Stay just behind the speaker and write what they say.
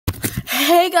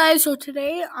Hey guys, so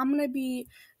today I'm gonna be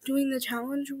doing the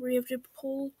challenge where you have to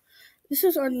pull. This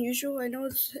is unusual. I know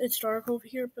it's dark over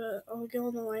here, but I'll get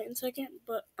on the light in a second.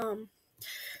 But I'm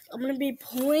gonna be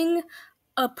pulling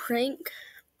a prank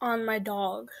on my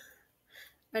dog.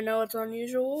 I know it's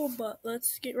unusual, but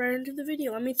let's get right into the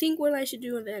video. Let me think what I should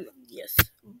do, and then yes.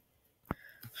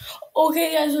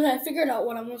 Okay, guys, so I figured out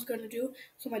what I was gonna do.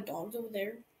 So my dog's over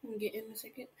there. I'm gonna get in a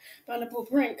second. But I'm gonna pull a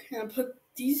prank, and I put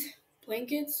these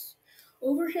blankets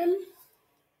over him.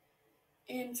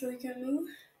 And so he can move.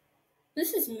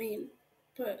 This is mean,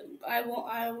 but I will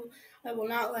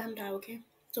not let him die. Okay,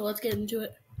 so let's get into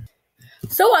it.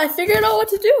 So I figured out what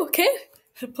to do. Okay,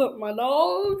 I put my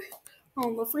dog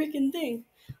on the freaking thing.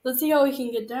 Let's see how he can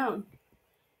get down.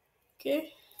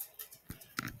 Okay,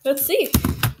 let's see.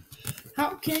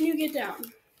 How can you get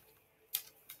down?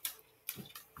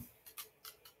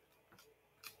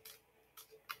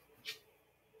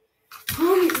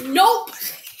 Nope.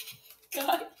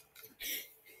 God.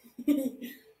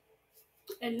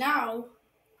 And now,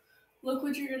 look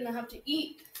what you're gonna have to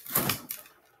eat.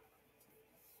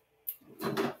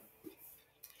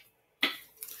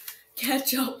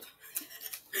 Ketchup.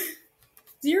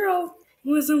 0.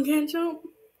 Want some ketchup?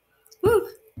 Look.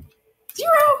 0.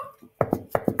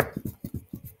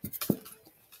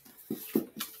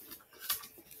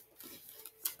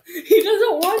 He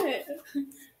doesn't want it.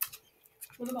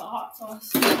 What about hot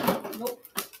sauce? Nope.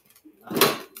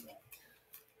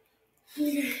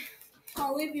 Okay.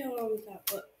 I'll leave you alone with that,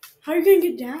 but how are you gonna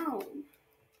get down?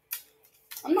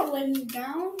 I'm not letting you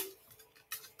down.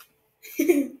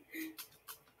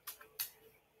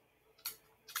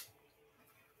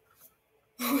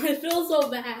 I feel so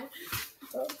bad.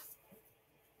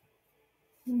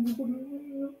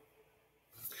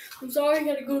 I'm sorry I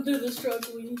gotta go through this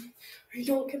struggle, or you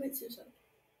don't commit suicide.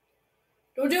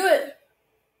 Don't do it!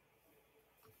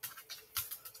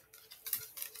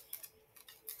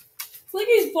 It's like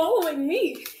he's following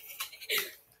me.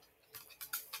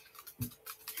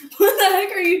 What the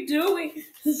heck are you doing?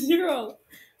 0.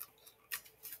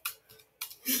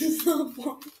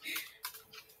 Stop.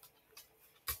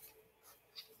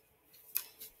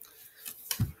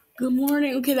 Good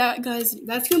morning. Okay, guys,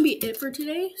 that's gonna be it for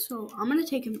today. So I'm gonna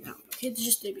take him down. Okay, it's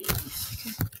just to be nice.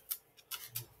 Okay.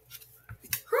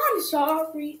 I'm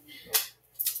sorry.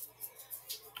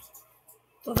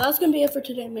 Well, that's gonna be it for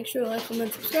today. Make sure to like,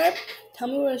 comment, subscribe. Tell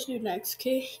me what I should do next.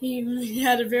 Okay, he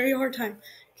had a very hard time.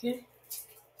 Okay.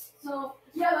 So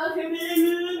yeah, that's gonna be it.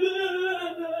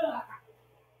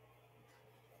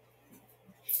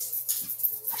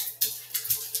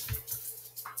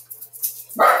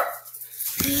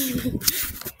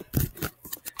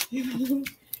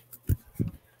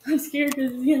 I'm scared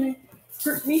because he's gonna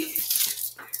hurt me.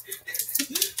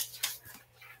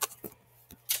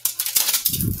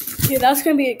 Okay, that's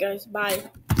gonna be it, guys. Bye.